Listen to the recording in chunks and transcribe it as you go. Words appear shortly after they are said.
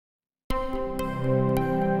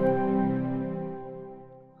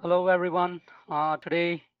Hello, everyone.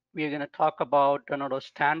 Today we are going to talk about Denodo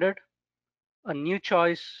Standard, a new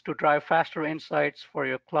choice to drive faster insights for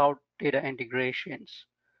your cloud data integrations.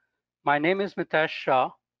 My name is Mitesh Shah,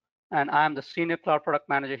 and I am the Senior Cloud Product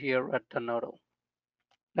Manager here at Denodo.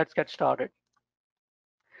 Let's get started.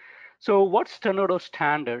 So, what's Denodo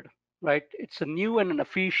Standard, right? It's a new and an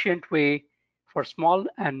efficient way for small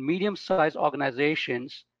and medium-sized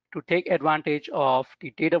organizations to take advantage of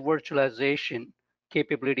the data virtualization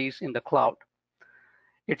capabilities in the cloud.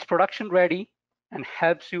 It's production ready and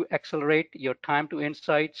helps you accelerate your time to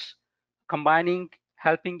insights,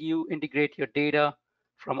 helping you integrate your data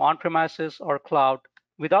from on-premises or cloud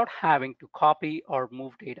without having to copy or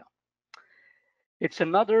move data. It's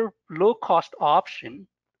another low-cost option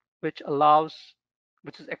which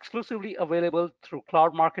is exclusively available through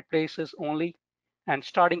cloud marketplaces only and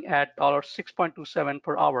starting at $6.27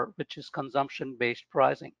 per hour, which is consumption-based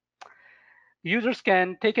pricing. Users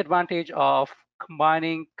can take advantage of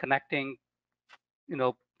connecting,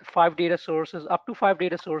 five data sources, up to five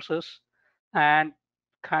data sources, and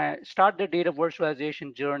start their data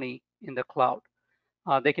virtualization journey in the cloud.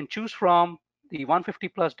 They can choose from the 150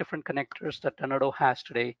 plus different connectors that Denodo has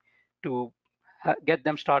today to get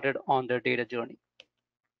them started on their data journey.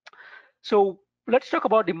 So let's talk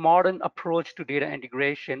about the modern approach to data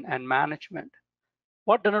integration and management.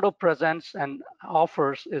 What Denodo presents and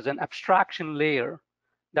offers is an abstraction layer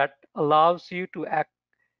that allows you to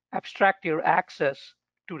abstract your access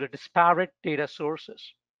to the disparate data sources.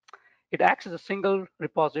 It acts as a single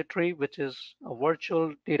repository, which is a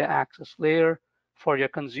virtual data access layer for your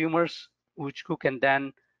consumers, who can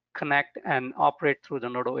then connect and operate through the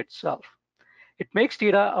Denodo itself. It makes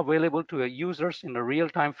data available to your users in a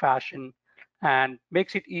real-time fashion and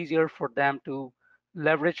makes it easier for them to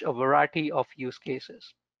leverage a variety of use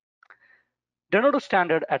cases. Denodo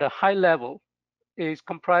Standard at a high level is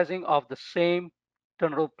comprising of the same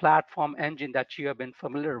Denodo platform engine that you have been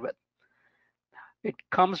familiar with. It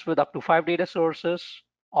comes with up to five data sources.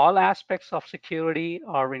 All aspects of security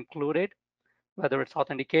are included, whether it's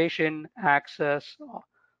authentication, access,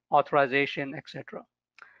 authorization, etc.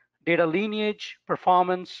 Data lineage,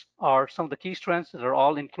 performance are some of the key strengths that are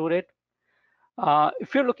all included.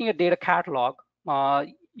 If you're looking at data catalog,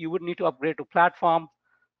 you would need to upgrade to platform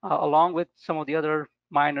along with some of the other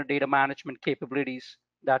minor data management capabilities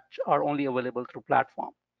that are only available through platform.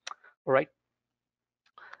 All right.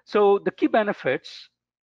 So the key benefits,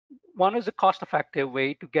 one is a cost-effective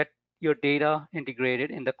way to get your data integrated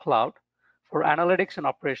in the cloud for analytics and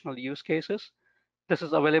operational use cases. This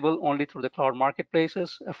is available only through the cloud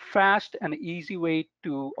marketplaces, a fast and easy way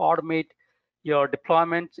to automate your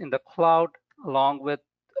deployments in the cloud along with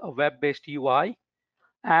a web-based UI.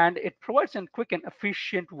 And it provides a quick and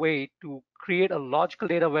efficient way to create a logical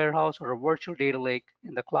data warehouse or a virtual data lake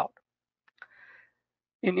in the cloud.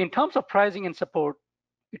 In terms of pricing and support,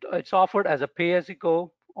 it's offered as a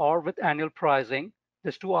pay-as-you-go or with annual pricing.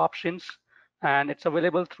 There's two options, and it's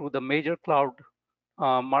available through the major cloud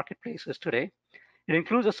marketplaces today. It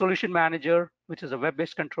includes a solution manager, which is a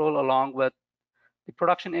web-based control along with the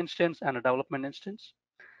production instance and a development instance,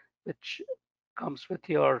 which comes with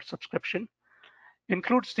your subscription.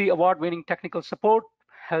 Includes the award-winning technical support,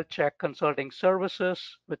 health check consulting services,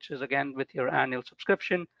 which is again with your annual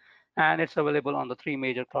subscription, and it's available on the three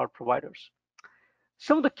major cloud providers.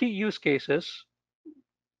 Some of the key use cases,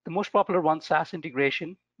 the most popular one, SaaS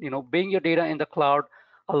integration. Being your data in the cloud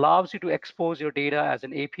allows you to expose your data as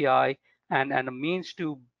an API and a means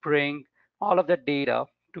to bring all of that data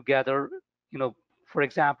together. For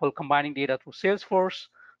example, combining data through Salesforce,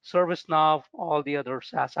 ServiceNow, all the other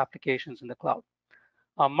SaaS applications in the cloud.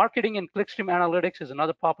 Marketing and clickstream analytics is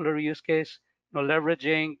another popular use case.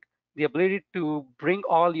 Leveraging the ability to bring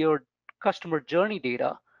all your customer journey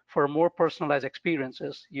data for more personalized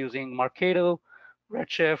experiences using Marketo,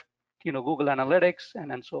 Redshift, Google Analytics,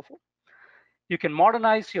 and so forth. You can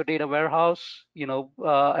modernize your data warehouse,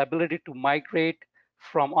 ability to migrate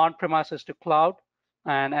from on-premises to cloud,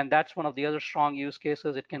 and that's one of the other strong use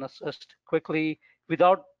cases. It can assist quickly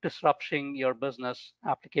without disrupting your business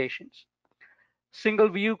applications. Single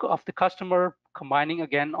view of the customer, combining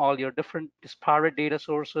again all your different disparate data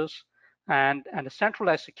sources, and a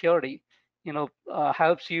centralized security,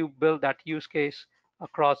 helps you build that use case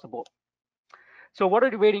across the board. So what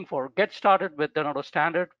are you waiting for? Get started with Denodo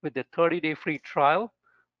Standard with the 30-day free trial.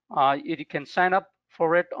 You can sign up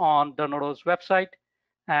for it on Denodo's website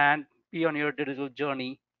and be on your digital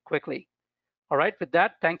journey quickly. All right, with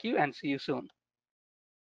that, thank you and see you soon.